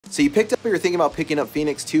So you picked up or you're thinking about picking up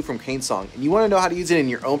Phoenix 2 from Song, and you want to know how to use it in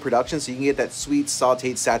your own production so you can get that sweet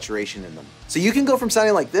sauteed saturation in them. So you can go from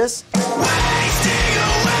sounding like this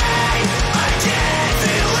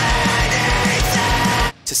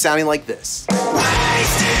to sounding like this.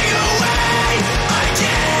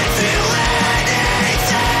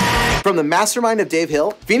 From the mastermind of Dave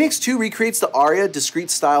Hill, Phoenix 2 recreates the Aria discrete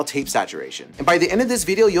style tape saturation. And by the end of this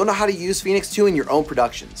video, you'll know how to use Phoenix 2 in your own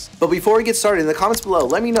productions. But before we get started, in the comments below,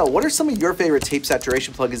 let me know what are some of your favorite tape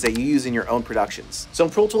saturation plugins that you use in your own productions. So in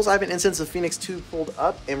Pro Tools, I have an instance of Phoenix 2 pulled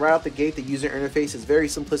up, and right out the gate, the user interface is very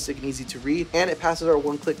simplistic and easy to read, and it passes our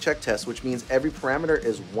one-click check test, which means every parameter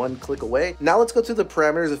is one click away. Now let's go through the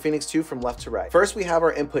parameters of Phoenix 2 from left to right. First, we have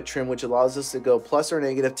our input trim, which allows us to go plus or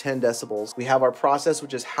negative 10 decibels. We have our process,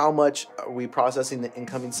 which is how much are we processing the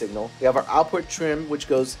incoming signal. We have our output trim, which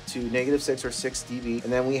goes to -6 or 6 dB.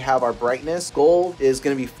 And then we have our brightness. Gold is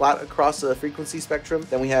going to be flat across the frequency spectrum.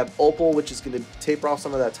 Then we have opal, which is going to taper off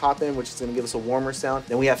some of that top end, which is going to give us a warmer sound.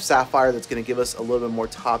 Then we have sapphire, that's going to give us a little bit more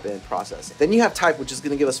top end processing. Then you have type, which is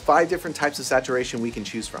going to give us 5 different types of saturation we can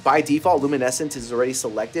choose from. By default, luminescent is already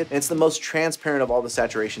selected, and it's the most transparent of all the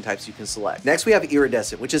saturation types you can select. Next, we have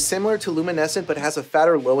iridescent, which is similar to luminescent, but has a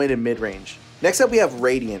fatter low end and mid range. Next up, we have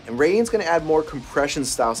radiant, and radiant's going to add more compression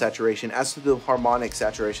style saturation as to the harmonic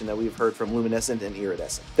saturation that we've heard from luminescent and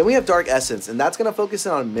iridescent. Then we have dark essence, and that's going to focus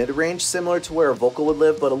in on mid-range, similar to where a vocal would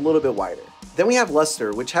live, but a little bit wider. Then we have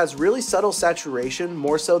luster, which has really subtle saturation,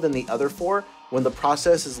 more so than the other 4 when the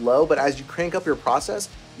process is low, but as you crank up your process,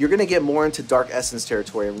 you're going to get more into dark essence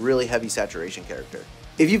territory and really heavy saturation character.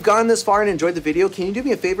 If you've gotten this far and enjoyed the video, can you do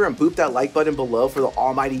me a favor and boop that like button below for the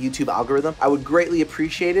almighty YouTube algorithm? I would greatly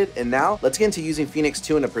appreciate it. And now let's get into using Phoenix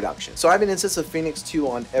 2 in a production. So I have an instance of Phoenix 2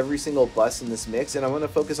 on every single bus in this mix, and I'm going to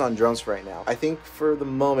focus on drums for right now. I think for the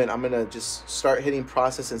moment, I'm going to just start hitting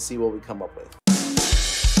process and see what we come up with.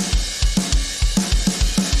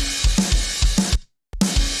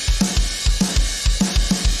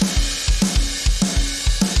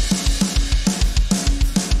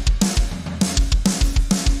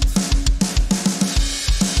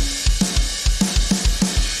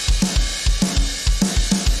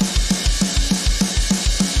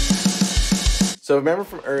 So remember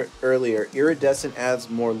from earlier, iridescent adds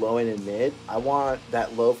more low end and mid. I want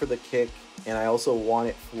that low for the kick, and I also want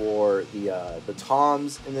it for the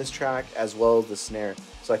toms in this track as well as the snare.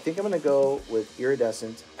 So I think I'm gonna go with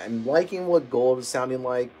iridescent. I'm liking what gold is sounding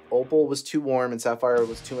like. Opal was too warm and sapphire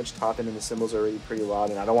was too much top end, and the cymbals are already pretty loud,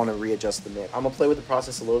 and I don't want to readjust the mid. I'm gonna play with the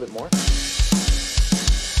process a little bit more.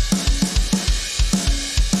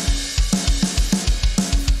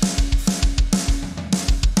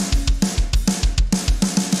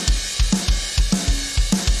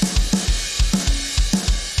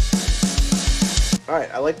 All right,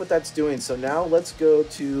 I like what that's doing. So now let's go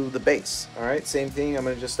to the bass. All right, same thing. I'm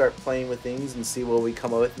gonna just start playing with things and see what we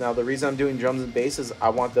come up with. Now, the reason I'm doing drums and bass is I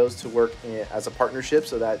want those to work as a partnership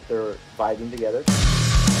so that they're vibing together.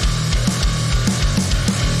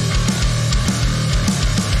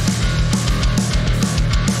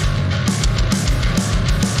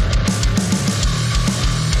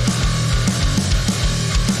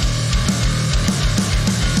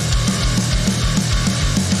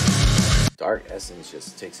 Dark essence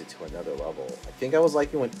just takes it to another level. I think I was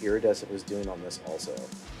liking what iridescent was doing on this also.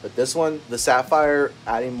 But this one, the sapphire,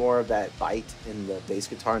 adding more of that bite in the bass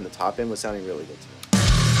guitar and the top end was sounding really good to me.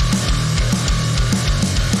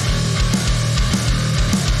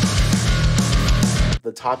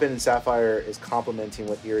 The top end in sapphire is complementing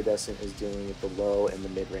what iridescent is doing with the low and the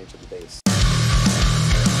mid range of the bass.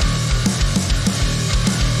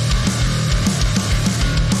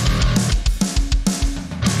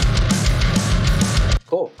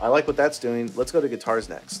 Cool, I like what that's doing. Let's go to guitars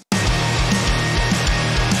next.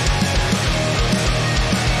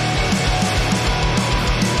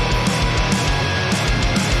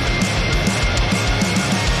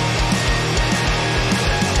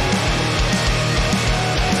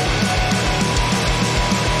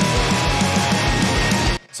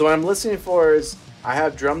 So what I'm listening for is I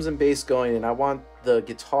have drums and bass going, and I want the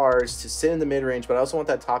guitars to sit in the mid-range, but I also want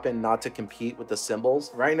that top end not to compete with the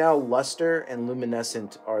cymbals. Right now, luster and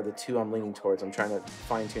luminescent are the 2 I'm leaning towards. I'm trying to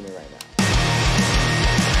fine-tune it right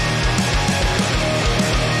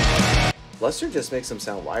now. Luster just makes them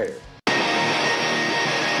sound wider.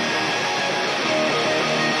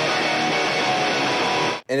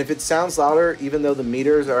 And if it sounds louder, even though the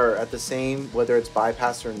meters are at the same, whether it's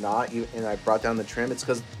bypassed or not, and I brought down the trim, it's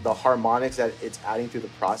because the harmonics that it's adding through the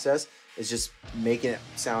process is just making it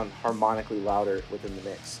sound harmonically louder within the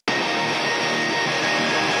mix.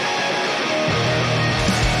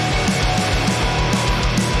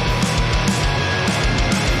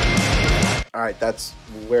 Alright, that's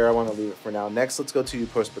where I want to leave it for now. Next, let's go to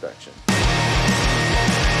post-production.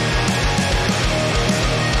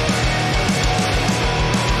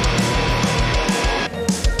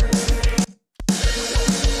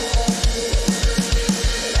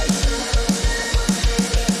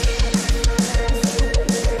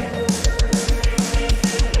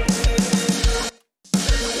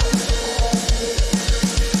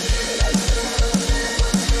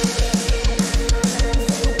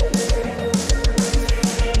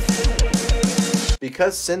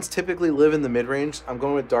 Because synths typically live in the mid-range, I'm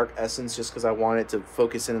going with dark essence just because I want it to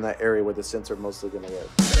focus in that area where the synths are mostly going to live.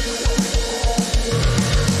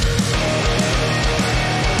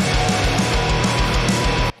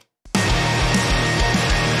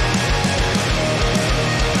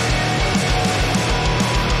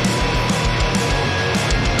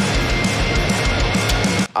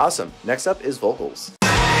 Awesome. Next up is vocals.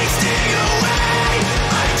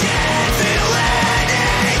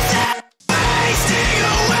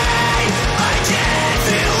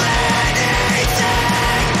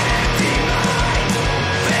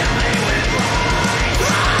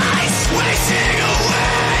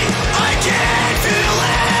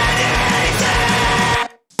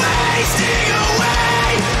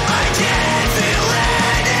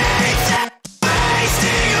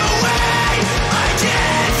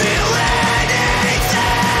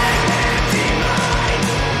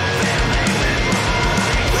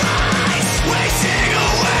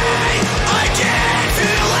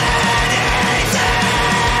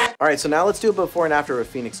 Alright, so now let's do a before and after of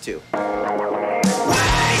Phoenix 2.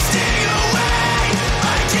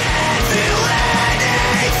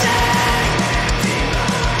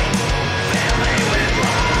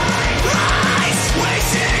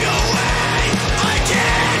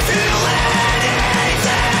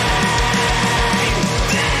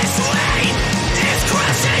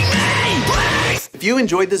 If you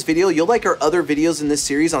enjoyed this video, you'll like our other videos in this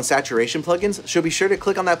series on saturation plugins, so be sure to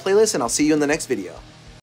click on that playlist and I'll see you in the next video.